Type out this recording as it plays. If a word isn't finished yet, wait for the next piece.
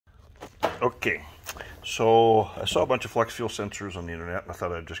Okay, so I saw a bunch of flex fuel sensors on the internet, and I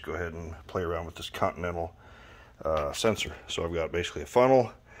thought I'd just go ahead and play around with this Continental sensor. So I've got basically a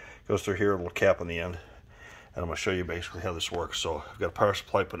funnel, goes through here, a little cap on the end, and I'm going to show you basically how this works. So I've got a power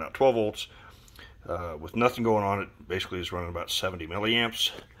supply putting out 12 volts with nothing going on. It basically is running about 70 milliamps,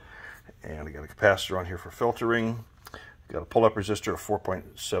 and I got a capacitor on here for filtering. Got a pull-up resistor of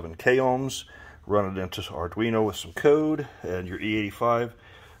 4.7 k ohms. Run it into Arduino with some code, and your E85.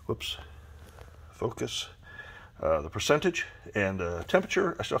 Whoops. Focus, the percentage, and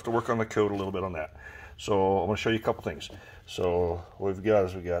temperature. I still have to work on the code a little bit on that. So I'm going to show you a couple things. So what we've got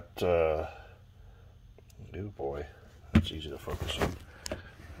is oh boy, that's easy to focus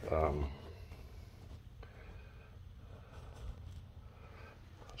on.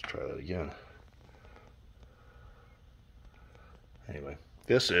 Let's try that again. Anyway,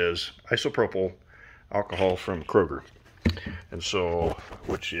 this is isopropyl alcohol from Kroger. And so,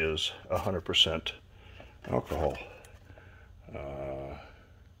 which is 100% alcohol.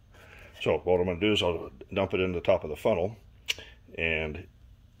 So what I'm going to do is I'll dump it in the top of the funnel, and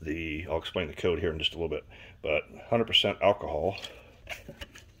I'll explain the code here in just a little bit. But 100% alcohol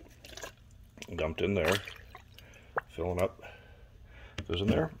dumped in there, filling up, goes in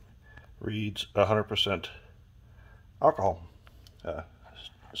there, reads 100% alcohol.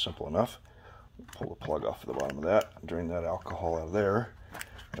 Simple enough. Pull the plug off the bottom of that, drain that alcohol out of there,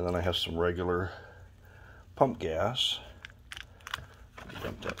 and then I have some regular pump gas.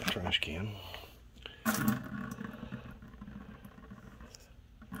 Dump that in the trash can.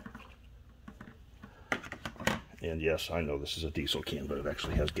 And yes, I know this is a diesel can, but it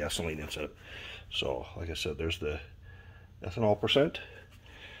actually has gasoline inside it. So, like I said, there's the ethanol percent.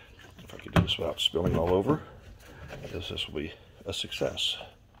 If I could do this without spilling all over, I guess this will be a success.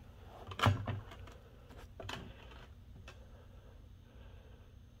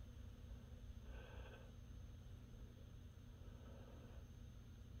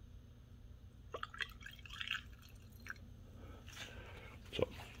 So,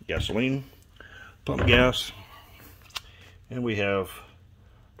 gasoline, pump gas, and we have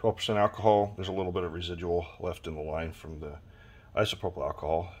 12% alcohol. There's a little bit of residual left in the line from the isopropyl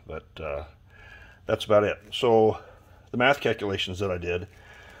alcohol, but that's about it. So the math calculations that I did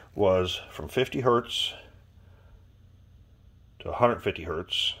was from 50 hertz to 150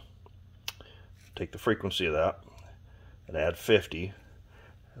 hertz. Take the frequency of that and add 50,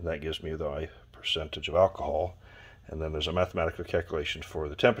 and that gives me the percentage of alcohol. And then there's a mathematical calculation for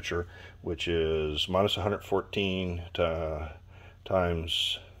the temperature, which is minus 114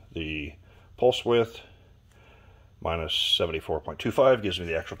 times the pulse width minus 74.25 gives me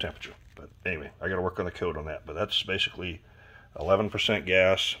the actual temperature. But anyway, I got to work on the code on that. But that's basically 11%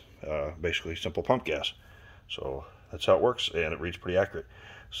 gas, basically simple pump gas. So that's how it works, and it reads pretty accurate.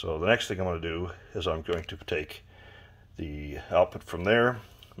 So the next thing I'm going to do is I'm going to take the output from there,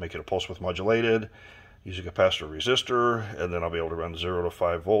 make it a pulse width modulated, use a capacitor resistor, and then I'll be able to run 0 to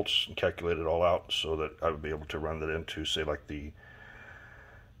 5 volts and calculate it all out so that I would be able to run that into, say, like the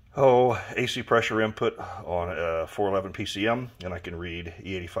AC pressure input on a 411 PCM, and I can read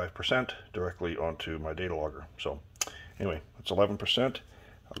E85% directly onto my data logger. So anyway, that's 11%.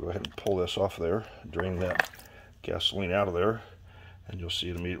 I'll go ahead and pull this off there, drain that gasoline out of there, and you'll see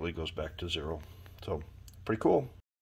it immediately goes back to 0. So pretty cool.